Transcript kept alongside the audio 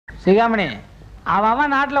சிகாமணி,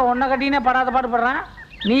 அவன் நாட்டில் ஒன்றை கட்டினே படாத பாடுபடுறான்.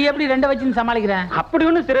 நீ எப்படி ரெண்டை வச்சுன்னு சமாளிக்கிற? அப்படி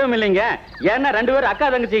ஒன்றும் சிரமம் இல்லைங்க. ஏன்னா 2 பேரும் அக்கா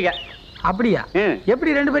தங்கச்சிங்க. அப்படியா?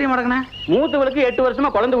 எப்படி 2 பேரையும் மடக்கின? மூத்தவளுக்கு 8 வருஷமா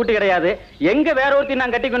குழந்தை குட்டி கிடையாது. எங்க வேற ஒருத்தி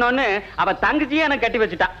நான் கட்டிக்கணும்னு அவ தங்கச்சியே எனக்கு கட்டி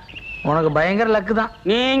வச்சுட்டா. உனக்கு பயங்கர லக்கு தான்.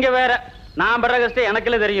 நீங்க வேற. நான் படுற கஷ்டம்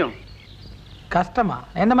எனக்குல தெரியும். கஷ்டமா?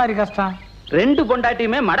 எந்த மாதிரி கஷ்டம்? 2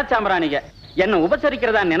 பொண்டாட்டியுமே மடச்சாம்பரானிங்க. என்ன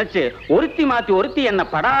உபசரிக்கிறதா நினைச்சு ஒருத்தி மாத்தி ஒருத்தி என்ன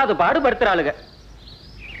படாது பாடுபடுத்துறாளுங்க.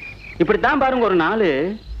 இப்படித்தான் பாருங்க, ஒரு நாள்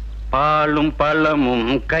பாலும் பழமும்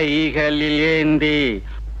கைகளில் ஏந்தி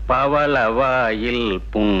பவளவாயில்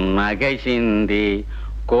புன்னகை சிந்தி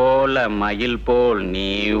கோல மயில் போல் நீ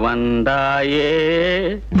வந்தாயே.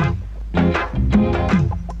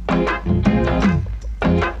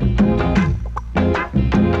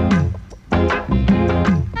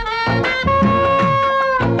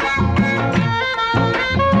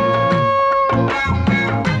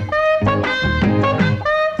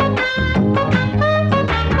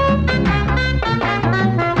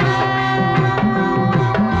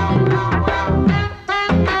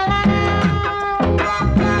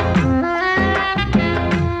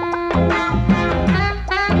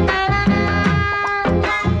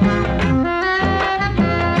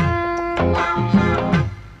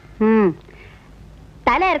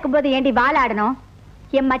 தலை இருக்கும்போது ஏண்டி வாழாடணும்?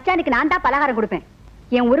 என் மச்சானுக்கு நான் தான் பலகாரம் கொடுப்பேன்.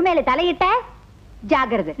 என் உரிமையில தலையிட்ட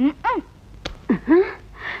ஜாகிரதை.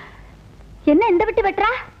 என்ன இந்த விட்டு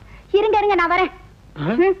வெட்டுறா? இருங்க இருங்க, நான் வரேன்.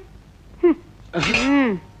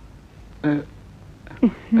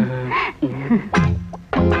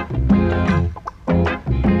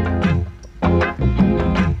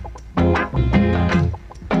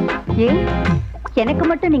 ஏன் எனக்கு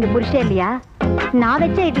மட்டும் நீங்க புருஷன் இல்லையா? நான்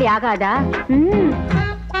வச்ச இட்லி ஆகாதா?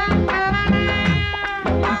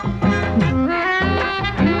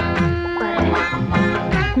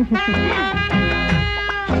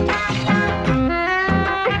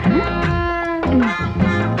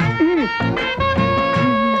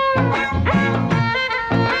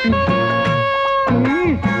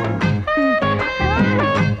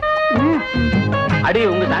 அடி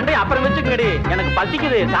உங்க சண்டை அப்புறம் வச்சுக்கடி, எனக்கு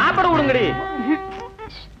பசிக்குது, சாப்பிட விடுங்கடி.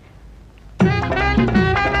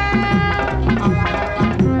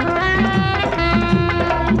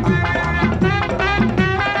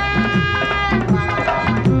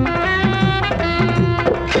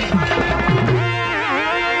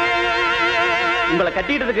 உங்களை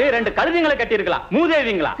கட்டிட்டதுக்கு 2 கழுதைங்களை கட்டி இருக்கலாம்.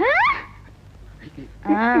 மூதேவிங்களா?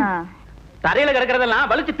 தரையில கிடக்கிறதெல்லாம்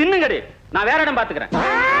வலிச்சு தின்னுங்கடி. நான் வேற இடம் பாத்துக்கிறேன்.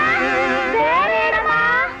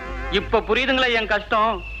 இப்ப புரியுதுங்களா என்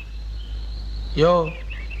கஷ்டம்? யோ,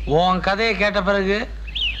 உன் கதையை கேட்ட பிறகு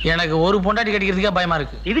எனக்கு ஒரு பொண்டாட்டி கட்டிக்கிறதுக்கே பயமா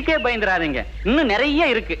இருக்கு. இதுக்கே பயந்துராதீங்க, இன்னும் நிறைய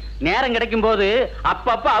இருக்கு. நேரம் கிடைக்கும் போது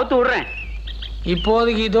அப்பப்ப அவுத்து விடுறேன்.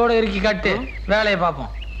 இப்போதைக்கு இதோட இறுக்கி கட்டு, வேலையை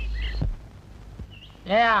பார்ப்போம்.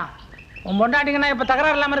 ஏயா, உன் பொண்டாட்டிங்கன்னா இப்ப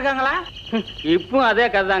தகராறு இல்லாம இருக்காங்களா? இப்போ அதே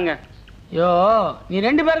கதைதாங்க. யோ, நீ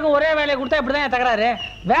 2 பேருக்கும் ஒரே வேலையை கொடுத்தா இப்படிதான் தகராறு.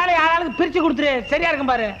 வேலையை ஆளாளுக்கு பிரிச்சு கொடுத்துரு, சரியா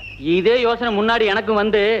இருக்கும் பாரு. இதே யோசனை முன்னாடி எனக்கு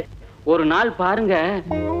வந்து ஒரு நாள் பாருங்க.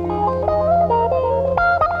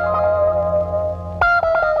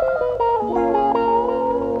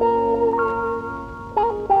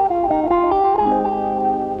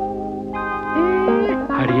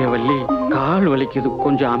 அடியே வள்ளி, கால் வலிக்குது,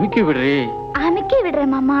 கொஞ்சம் அமுக்கி விடுறே. அமுக்கி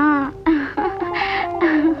விடுறேன் மாமா.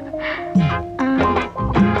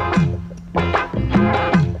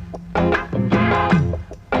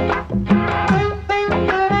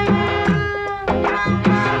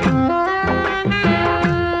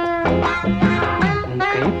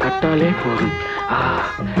 போதும்,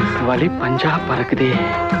 வலி பஞ்சா பறக்குதே.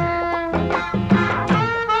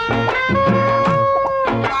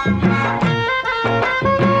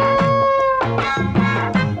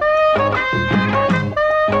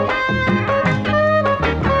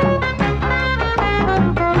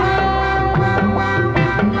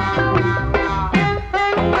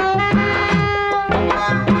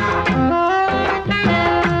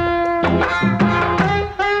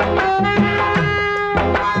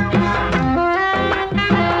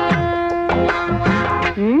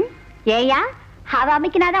 ஏயா, அவ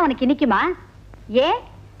அமுக்கினாதான் உனக்கு இனிக்குமா? ஏ,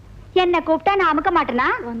 என்ன கூப்பிட்டா நான் அமுக்க மாட்டேனா?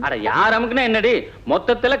 அட யார் அமுக்குனா என்னடி,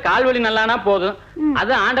 மொத்தத்துல கால்வலி நல்லானா போதும்.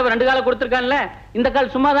 அது ஆண்டவர் 2 கால கொடுத்திருக்கான்ல, இந்த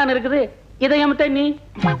கால் சும்மா தான் இருக்குது. இதை அமுத்த நீ.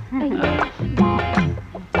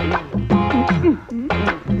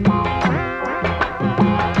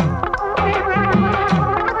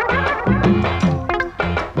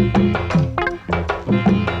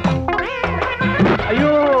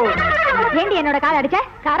 என்னோட கால் அடிச்ச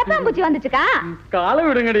கரப்பாம்பூச்சி வந்துச்சுக்கா. காலை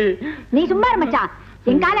விடுங்கடி. நீ சும்மா இரு மச்சான்.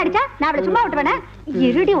 என் கால் அடிச்சா நான் அவளை சும்மா விட்டுவேனா?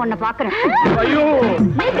 இருடி உன்னை பாக்குறேன். ஐயோ,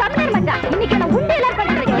 நீ கண்ணு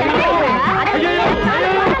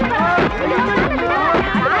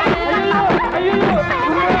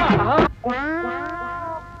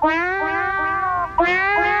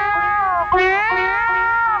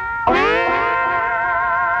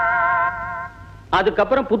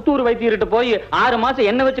அதுக்கப்புறம் புத்தூர் வைத்தியர்கிட்ட போய் 6 மாசம்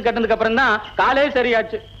எண்ணெய் வச்சு கட்டினதுக்கு அப்புறம் தான் காலே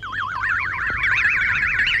சரியாச்சு.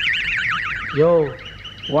 யோ,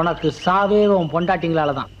 உனக்கு சாவே உன்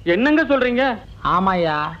பொண்டாட்டிங்களால தான். என்னங்க சொல்றீங்க?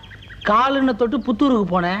 ஆமாயா, காலுன்னு தொட்டு புத்தூருக்கு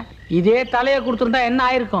போனேன். இதே தலையை கொடுத்துருந்தா என்ன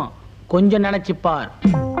ஆயிருக்கும் கொஞ்சம் நினைச்சுப்பார்.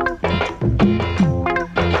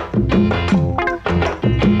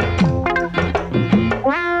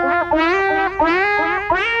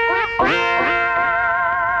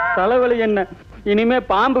 தலைவலி என்ன, இனிமே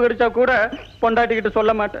பாம்பு கடிச்சா கூட பொண்டாட்டிக்கிட்ட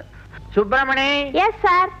சொல்ல மாட்டேன். சுப்பிரமணி. Yes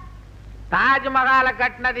sir. தாஜ்மஹாலை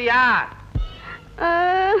கட்டினது யார்?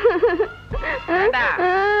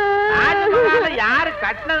 தாஜ்மஹாலை யாரு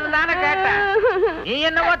கட்டினது தானே கேட்டேன். நீ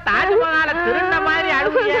என்னவோ தாஜ்மஹாலை திருந்த மாதிரி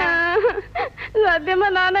அழுவிய. சத்தியமா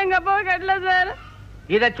நானும் எங்க அப்பாவை கட்டல சார்.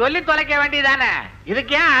 இத சொல்லி தொலைக்க வேண்டியதானே.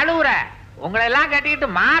 இதுக்கு ஏன் அழுவுற? உங்களை எல்லாம் கட்டிக்கிட்டு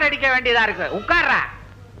மாரடிக்க வேண்டியதா இருக்கு. உட்கார்றா.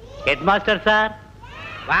 Head master sir.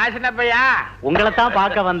 வாசன பையா, உங்களை தான்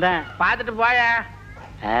பார்க்க வந்தேன். பாத்துட்டு போய.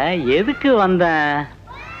 எதுக்கு வந்தேன்?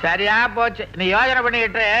 சரியா போச்சு. நீ யோசனை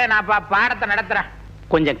பண்ணிக்கிட்டு நான் பாடத்தை நடத்துறேன்.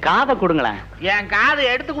 கொஞ்சம் காதை கொடுங்களேன். என் காது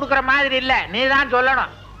எடுத்து கொடுக்கற மாதிரி இல்ல, நீ தான்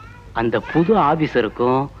சொல்லணும். அந்த புது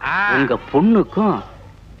ஆபீசருக்கும் உங்க பொண்ணுக்கும்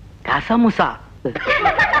கசமுசா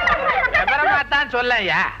விவரமா தான்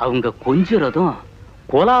சொல்லையா. அவங்க கொஞ்சுறதும்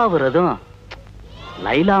கொலாவுறதும்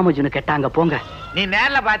லைலா மஜ்னு கேட்டாங்க. போங்க. நீ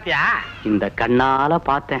நேர்ல பாத்தியா? இந்த கண்ணால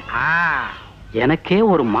பார்த்தேன். எனக்கே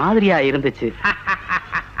ஒரு மாதிரியா இருந்துச்சு.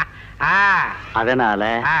 அதனால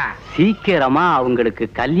சீக்கிரமா அவங்களுக்கு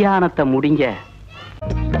கல்யாணத்தை முடிங்க.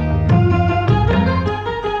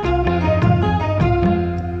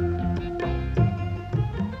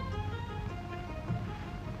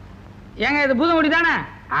 ஏங்க, இது பூதமுடி தானே?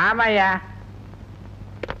 ஆமாயா.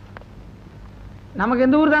 நமக்கு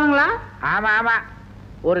எந்த ஊர் தானுங்களா? ஆமா ஆமா,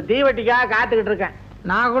 ஒரு தீவட்டிக்காக காத்துக்கிட்டு இருக்கேன்.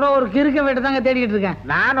 நான் கூட ஒரு கிறுக்க வீட்டு தாங்க தேடிக்கிட்டு இருக்கேன்.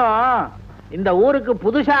 நானும் இந்த ஊருக்கு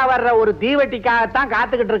புதுசா வர்ற ஒரு தீவட்டிக்காகத்தான்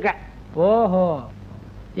காத்துக்கிட்டு இருக்கேன். ஓஹோ.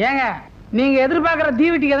 ஏங்க, நீங்க எதிர்பார்க்கிற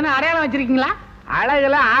தீவட்டிக்கு எதனா அடையாளம் வச்சிருக்கீங்களா?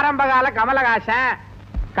 அழகுல ஆரம்பகால கமலஹாசன்,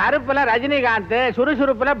 கருப்புல ரஜினிகாந்த்,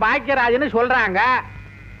 சுறுசுறுப்புல பாக்கியராஜ்னு சொல்றாங்க.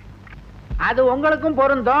 அது உங்களுக்கும்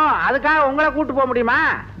பொருந்தும். அதுக்காக உங்களை கூட்டு போக முடியுமா?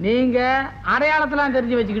 நீங்க அடையாளத்தெல்லாம்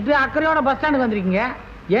தெரிஞ்சு வச்சுக்கிட்டு அக்கறையோட பஸ் ஸ்டாண்டுக்கு வந்திருக்கீங்க.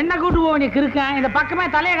 என்ன கூட்டு போக வேண்டிய கிறுக்கேன். இந்த பக்கமே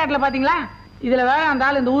தலைய காட்டுல பாத்தீங்களா? இதுல வேற அந்த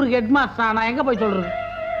ஆள் இந்த ஊருக்கு ஹெட் மாஸ்டர். நான் எங்க போய் சொல்றது?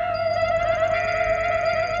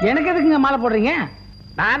 எனக்கு எதுக்குங்க மாலை போடுறீங்க?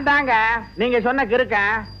 நான் தாங்க நீங்க சொன்ன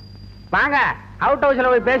கிறுக்கேன். வாங்க, அவுட்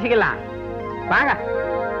ஹவுஸ்ல போய் பேசிக்கலாம். வாங்க.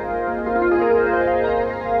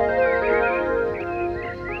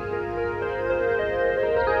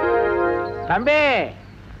 தம்பி,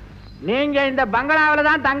 நீங்க இந்த பங்களாவில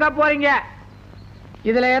தான் தங்க போறீங்க.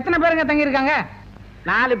 இதுல எத்தனை பேருங்க தங்கி இருக்காங்க?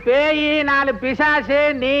 4 பேய், 4 பிசாசு.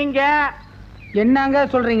 நீங்க என்னங்க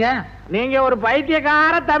சொல்றீங்க? நீங்க ஒரு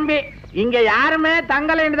பைத்தியக்கார தம்பி. இங்க யாருமே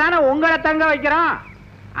தங்கலைன்னு தானே உங்களை தங்க வைக்கிறோம்.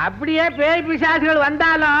 அப்படியே பேய் பிசாசுகள்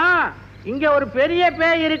வந்தாலும் இங்க ஒரு பெரிய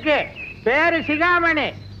பேய் இருக்கு. பேரு சிகாமணி.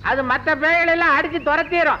 அது மற்ற பேய்கள் எல்லாம் அடிச்சு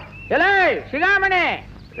துரத்திடும். ஏய் சிகாமணி,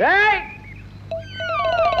 ஏய்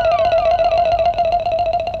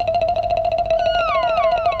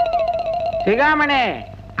சிகாமணி,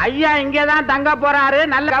 ஐயா இங்கதான் தங்க போறாரு.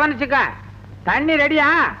 நல்லா கவனிச்சுக்க. தண்ணி ரெடியா?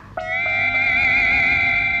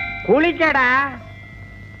 குளிக்கடா.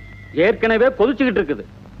 ஏற்கனவே கொதிச்சுக்கிட்டு இருக்குது.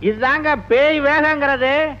 இதுதாங்க பேய்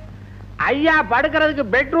வேகங்கிறது. ஐயா படுக்கிறதுக்கு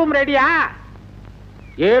பெட்ரூம் ரெடியா?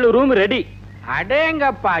 7 ரூம் ரெடி.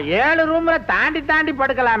 அடேங்கப்பா, 7 ரூம்ல தாண்டி தாண்டி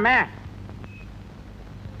படுக்கலாமே.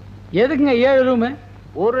 எதுக்குங்க 7 ரூமு?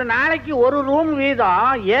 ஒரு நாளைக்கு ஒரு ரூம்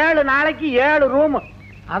வீதம், 7 நாளைக்கு 7 ரூம்.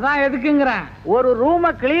 அதான் எதுக்குங்கிறேன். ஒரு ரூமை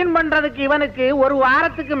கிளீன் பண்றதுக்கு இவனுக்கு 1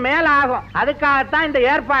 வாரத்துக்கு மேல ஆகும். அதுக்காகத்தான் இந்த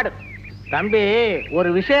ஏற்பாடு. தம்பி, ஒரு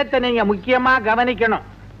விஷயத்தை நீங்க முக்கியமா கவனிக்கணும்.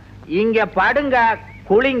 இங்க படுங்க,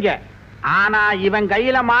 குளிங்க. ஆனா இவன்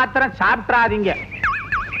கையில மாத்திரம் சாப்பிடாதீங்க.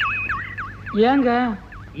 ஏங்க?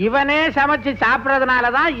 இவனே சமைச்சு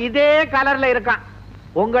சாப்பிடறதுனாலதான் இதே கலர்ல இருக்கான்.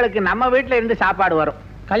 உங்களுக்கு நம்ம வீட்டுல இருந்து சாப்பாடு வரும்.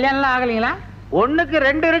 கல்யாணம் ஆகலீங்களா? 1க்கு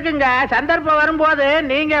 2 இருக்குங்க. சந்தர்ப்பம் வரும்போது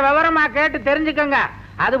நீங்க விவரமா கேட்டு தெரிஞ்சுக்கங்க.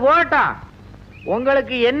 அது போட்டோம்.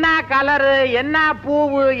 உங்களுக்கு என்ன கலரு, என்ன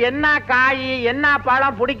பூவு, என்ன காய், என்ன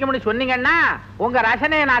பழம் பிடிக்கும்னு சொன்னீங்கன்னா உங்க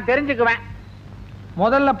ரசனையை நான் தெரிஞ்சுக்குவேன்.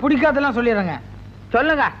 முதல்ல பிடிக்காதெல்லாம் சொல்லிடுறேங்க.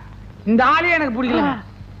 சொல்லுங்க. இந்த ஆளே எனக்கு பிடிக்கல.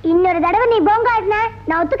 இன்னொரு தடவை நீ போங்க ஆடின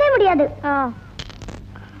நான் ஒத்துக்கவே முடியாது.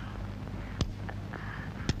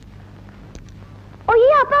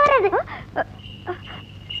 ஐயோ, அப்பா வராது.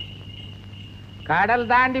 கடல்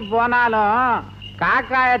தாண்டி போனாலும்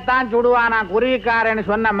காக்காயத்தான் சுடுவானா குருவிக்காரன்னு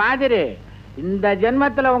சொன்ன மாதிரி இந்த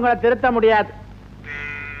ஜென்மத்துல உங்களை திருத்த முடியாது.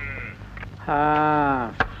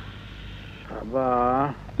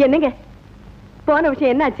 என்னங்க போன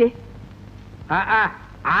விஷயம் என்னாச்சு?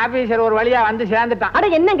 ஆபீசர் ஒரு வழியா வந்து சேர்ந்துட்டான். அட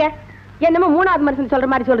என்னங்க, என்னமோ மூணாவது மனுஷன் சொல்ற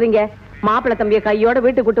மாதிரி சொல்றீங்க. மாப்பிள்ளை தம்பிய கையோட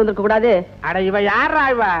வீட்டுக்கு கூட்டு வந்திருக்க கூடாது. அட இவ யாரா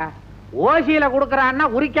இவ? ஓசியில குடுக்கறான்னா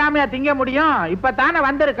உரிக்காமையா திங்க முடியும்? இப்பதானே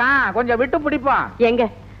வந்திருக்கான், கொஞ்சம் விட்டு பிடிப்போம். எங்க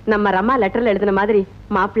நம்ம ரம்மா லெட்டர்ல எழுதின மாதிரி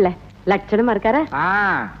மாப்பிள்ளை லட்சணமா இருக்காரா?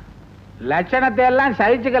 லட்சணத்தை எல்லாம்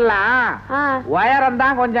சகிச்சுக்கலாம், உயரம்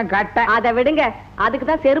தான் கொஞ்சம் கட்ட. அதை விடுங்க, அதுக்கு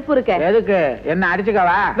தான் செருப்பு இருக்கு. எதுக்கு? என்ன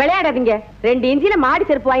அடிச்சுக்கவா? விளையாடாதீங்க, 2 இன்ச்சில மாடி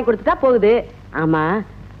செருப்பு வாங்கி கொடுத்துட்டா போகுது. ஆமா,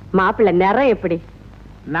 மாப்பிள்ளை நிறம் எப்படி?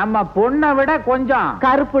 நம்ம பொண்ணை விட கொஞ்சம்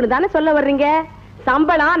கருப்புன்னு தானே சொல்ல வர்றீங்க?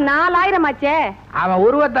 சம்பளம் 4000 ஆச்சே. அவன்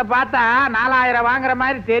உருவத்தை பார்த்தா 4000 வாங்குற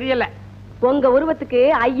மாதிரி தெரியல. உங்க உருவத்துக்கு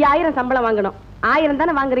 5000 சம்பளம் வாங்கணும். 1000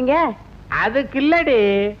 தானே வாங்குறீங்க. அதுக்கு இல்லடி,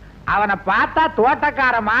 அவனை பார்த்தா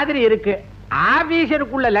தோட்டக்கார மாதிரி இருக்கு,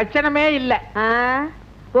 ஆபீசருக்குள்ள லட்சணமே இல்ல.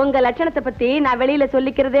 உங்க லட்சணத்தை பத்தி நான் வெளியில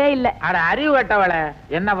சொல்லிக்கிறதே இல்ல. அட அறிவு கட்டவள,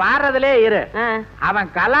 என்ன வாரதுலே இரு.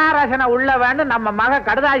 அவன் கலாரசனை உள்ளவன்னு நம்ம மக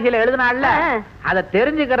கடுதாசியில எழுதினால, அதை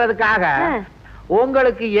தெரிஞ்சுக்கிறதுக்காக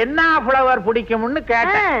உங்களுக்கு என்ன ஃப்ளவர் பிடிக்கும்னு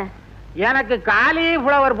கேட்டேன். எனக்கு காலி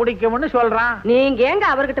ஃப்ளவர் பிடிக்கும்னு சொல்றான். நீங்க எங்க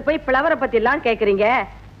அவர்கிட்ட போய் ஃப்ளவரை பத்தி எல்லாம் கேக்குறீங்க?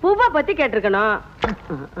 பூவை பத்தி கேட்டிருக்கணும்.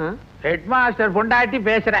 ஹெட் மாஸ்டர் பொண்டாட்டி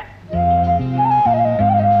பேசுற.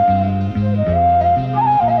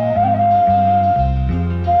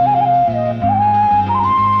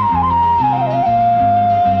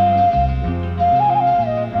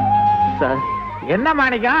 என்ன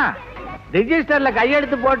மாணிக்கம், ரிஜிஸ்டர்ல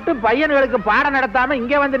கையெழுத்து போட்டு பையன்களுக்கு பாடம் நடத்தாம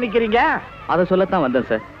இங்க வந்து நிக்கிறீங்க? அதை சொல்லத்தான் வந்தேன்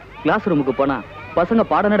சார். கிளாஸ் ரூமுக்கு போனா பசங்க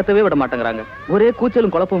பாடம் நடத்தவே விட மாட்டேங்கிறாங்க. ஒரே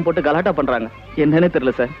கூச்சலும் குழப்பமும் போட்டு கலாட்டா பண்றாங்க. என்னன்னு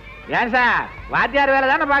தெரியல சார். ஏன் சார், வாத்தியார் வேலை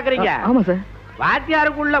தானே பாக்குறீங்க? ஆமா சார்.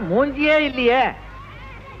 வாத்தியாருக்குள்ள மூஞ்சியே இல்லையே,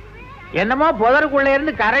 என்னமோ புதருக்குள்ள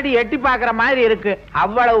இருந்து கரடி எட்டி பாக்குற மாதிரி இருக்கு.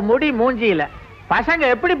 அவ்வளவு முடி மூஞ்சியில பசங்க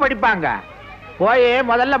எப்படி படிப்பாங்க? போய்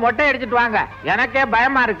முதல்ல மொட்டை அடிச்சிட்டு வாங்க, எனக்கே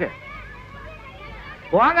பயமா இருக்கு.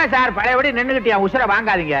 போங்க சார், பழையபடி நின்னுகிட்டியா, உசுர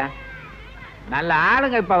வாங்காதீங்க. நல்ல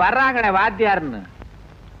ஆளுங்க இப்ப வர்றாங்கண்ணே வாத்தியார்னு.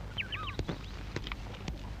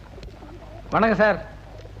 வணக்கம் சார்.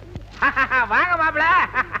 வாங்க மாப்பிள.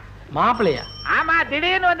 மாப்பிளையா? ஆமா,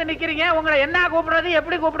 திடீர்னு வந்து நிக்கிறீங்க, உங்களை என்ன கூப்பிடுறது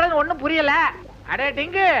எப்படி கூப்பிடுறது ஒண்ணும் புரியல. அடே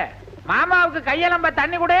டிங்கு, மாமாவுக்கு கையெல்லாம்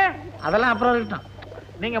தண்ணி கொடு. அதெல்லாம் அப்புறம் இருக்கட்டும்,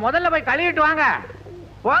 நீங்க முதல்ல போய் கழுவிட்டு வாங்க.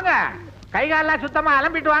 போங்க, கை காலெல்லாம் சுத்தமா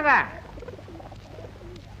அலம்பிட்டு வாங்க.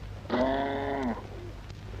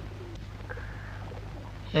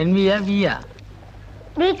 என்வியா வியா?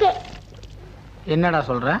 விகே. என்னடா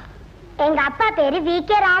சொல்ற? எங்க அப்பா பேரு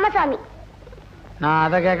விகே ராமசாமி. நான்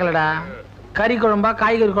அதை கேட்கலடா, கறி குழம்பா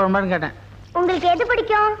காய்கறி குழம்பான்னு கேட்டேன். உங்களுக்கு எது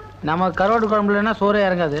பிடிக்கும்? நம்ம கருவாடு குழம்புலன்னா சோறே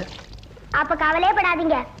இறங்காது. அப்ப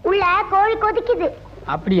கவலையப்படாதீங்க, உள்ள கோழி கொதிக்குது.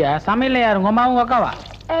 அப்படியா? சமையல யாரு, உங்க அம்மா உங்க அக்காவா?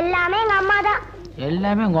 எல்லாமே எங்க அம்மா தான்.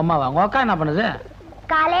 எல்லாமே உங்க அம்மாவா? உங்க அக்கா என்ன பண்ணுது?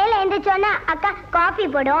 காலையில எந்திரிச்சோன்னா அக்கா காஃபி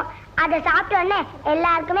போடும், அதை சாப்பிட்ட உடனே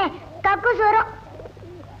எல்லாருக்குமே கக்கூஸ் வரும்.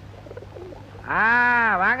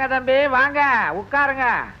 வாங்க தம்பி, வாங்க உட்காருங்க.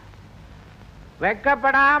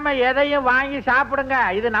 வெக்கப்படாம எதையும் வாங்கி சாப்பிடுங்க,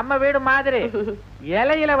 இது நம்ம வீடு மாதிரி.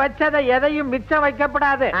 இலையில வச்சதை எதையும் மிச்சம்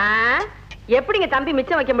வைக்கப்படாது. எப்படிங்க தம்பி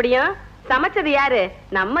மிச்சம் வைக்க முடியும்? சமைச்சது யாரு?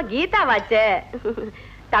 நம்ம கீதா வாச்சே.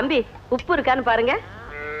 தம்பி, உப்பு இருக்கான்னு பாருங்க.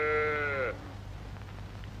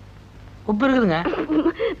 உப்பு இருக்குதுங்க.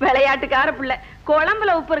 விளையாட்டுக்கார பிள்ளை,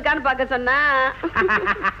 குழம்புல உப்பு இருக்கான்னு பார்க்க சொன்னா.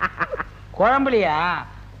 குழம்புலையா?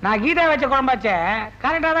 நான் கீதா வச்ச குழம்பாச்சே,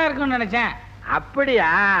 கரெக்டா தான் இருக்குன்னு நினைச்சேன். அப்படியா?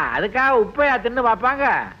 அதுக்காக உப்பையா தின்னு பாப்பாங்க?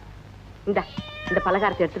 இந்த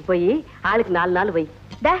பலகாரத்தை எடுத்துட்டு போய் ஆளுக்கு 4 நாள் வை.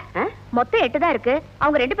 மொத்தம் 8 தான் இருக்கு.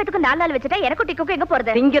 அவங்க 2 பேத்துக்கும் 4 நாள் வச்சுட்டா எனக்கு டிக்குக்கு எங்க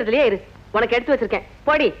போறது? திங்கிறதுலயே இரு, உனக்கு எடுத்து வச்சிருக்கேன்,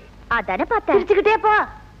 போடி. அதானே பார்த்தேன். வச்சுக்கிட்டே போ.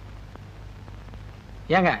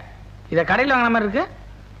 ஏங்க, இத கடையில் வாங்கின மாதிரி இருக்கு.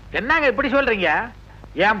 என்னங்க இப்படி சொல்றீங்க?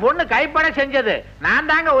 என் பொண்ணு கைப்பட செஞ்சது,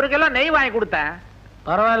 நான் தாங்க 1 கிலோ நெய் வாங்கி கொடுத்தேன்.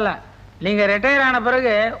 பரவாயில்ல, நீங்க ரிட்டையர் ஆன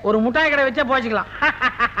பிறகு ஒரு முட்டாய் கடை வச்சா போச்சுக்கலாம்.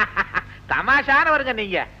 தமாஷானவருங்க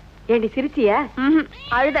நீங்க. ஏண்டி சிரிச்சியா?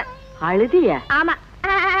 அழுத. அழுதியா? ஆமா,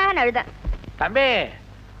 அழுத. தம்பி,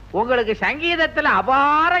 உங்களுக்கு சங்கீதத்துல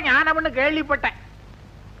அபார ஞானம்னு கேள்விப்பட்டேன்.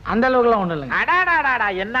 அந்த அளவுக்குலாம் ஒண்ணு இல்லைங்க. அடாடாடாடா,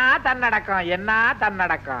 என்ன தன்னடக்கம், என்ன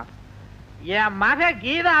தன்னடக்கம். என் மக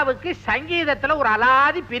கீதாவுக்கு சங்கீதத்துல ஒரு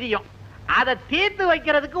அலாதி பிரியம். அதை தீர்த்து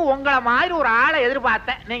வைக்கிறதுக்கு உங்களை மாதிரி ஒரு ஆளை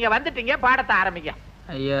எதிர்பார்த்தேன். நீங்க வந்துட்டீங்க, பாடத்தை ஆரம்பிங்க.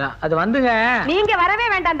 ஐயா, அது வந்துங்க. நீங்க வரவே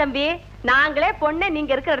வேண்டாம் தம்பி, நாங்களே பொண்ணை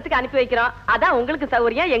நீங்க இருக்கிற இடத்துக்கு அனுப்பி வைக்கிறோம். அதான் உங்களுக்கு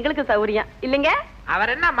சௌரியம், எங்களுக்கு சௌரியம் இல்லைங்க.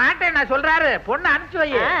 அவர் என்ன மாட்டேன் நான் சொல்றாரு, பொண்ணு அனுப்பிச்சு வை.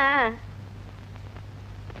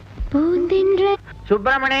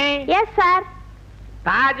 சுப்பிரமணி. Yes sir.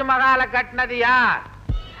 தாஜ்மஹாலை கட்டினது யார்?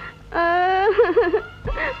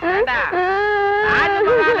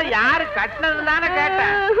 தாஜ்மஹாலை யாரு கட்டினது தானே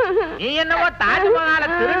கேட்டேன். நீ என்னவோ தாஜ்மஹாலை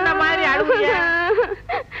திருண்ட மாதிரி அழுவிய.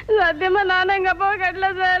 சத்தியமா நானும் எங்க அப்பாவை கட்டல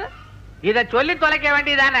சார். இத சொல்லி தொலைக்க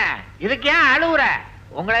வேண்டியதானே, இதுக்கு ஏன் அழுவுற?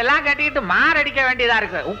 உங்களை எல்லாம் கட்டிக்கிட்டு மாரடிக்க வேண்டியதா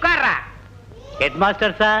இருக்கு. உட்கார்றா. ஹெட்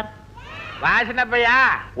மாஸ்டர் சார், வாசனப்பையா,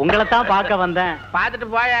 உங்களை தான் பார்க்க வந்தேன். பாத்துட்டு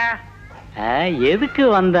போய. எதுக்கு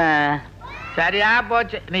வந்தேன்? சரியா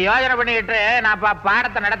போச்சு, நீ யோசனை பண்ணிக்கிட்டு நான்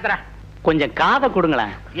பாடத்தை நடத்துறேன். கொஞ்சம் காதை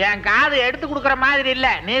கொடுங்களேன். என் காது எடுத்து கொடுக்கற மாதிரி இல்ல,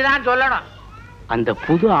 நீ தான் சொல்லணும். அந்த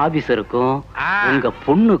புது ஆபீசருக்கும் உங்க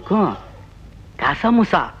பொண்ணுக்கும்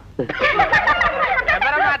கசமுசா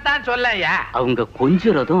தான் சொல்லையா. அவங்க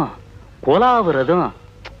கொஞ்சுறதும் கொலாவுறதும்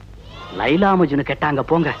லைலா மஜ்னு கேட்டாங்க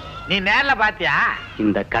போங்க. நீ நேர்ல பாத்தியா?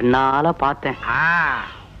 இந்த கண்ணால பார்த்தேன்.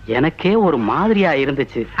 எனக்கே ஒரு மாதிரியா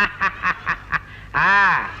இருந்துச்சு.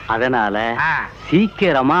 அதனால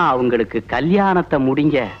சீக்கிரமா அவங்களுக்கு கல்யாணத்தை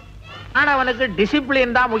முடிங்க. ஆனவனுக்கு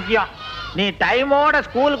டிசிப்ளின் தான் முக்கியம். நீ டைமோட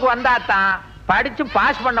ஸ்கூலுக்கு வந்தா தான் படிச்சு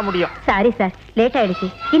பாஸ் பண்ண முடியும். சாரி சார், லேட் ஆயிடுச்சு.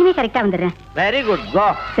 இனிமே கரெக்டா வந்துடுறேன். வெரி குட், கோ.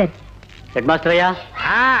 சரி. ஹெட் மாஸ்டர் ஐயா,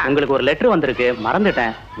 உங்களுக்கு ஒரு லெட்டர் வந்திருக்கு,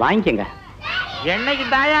 மறந்துட்டேன், வாங்கிக்கங்க. என்னைக்கு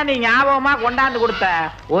தாயா நீ ஞாபகமா கொண்டாந்து கொடுத்த?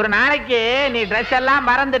 ஒரு நாளைக்கு நீ ட்ரெஸ் எல்லாம்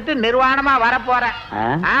மறந்துட்டு நிர்வாணமா வரப்போற.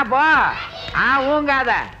 போ.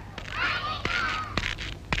 ஊங்காத.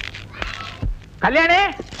 கல்யாணி,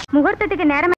 முகூர்த்தத்துக்கு நேரம்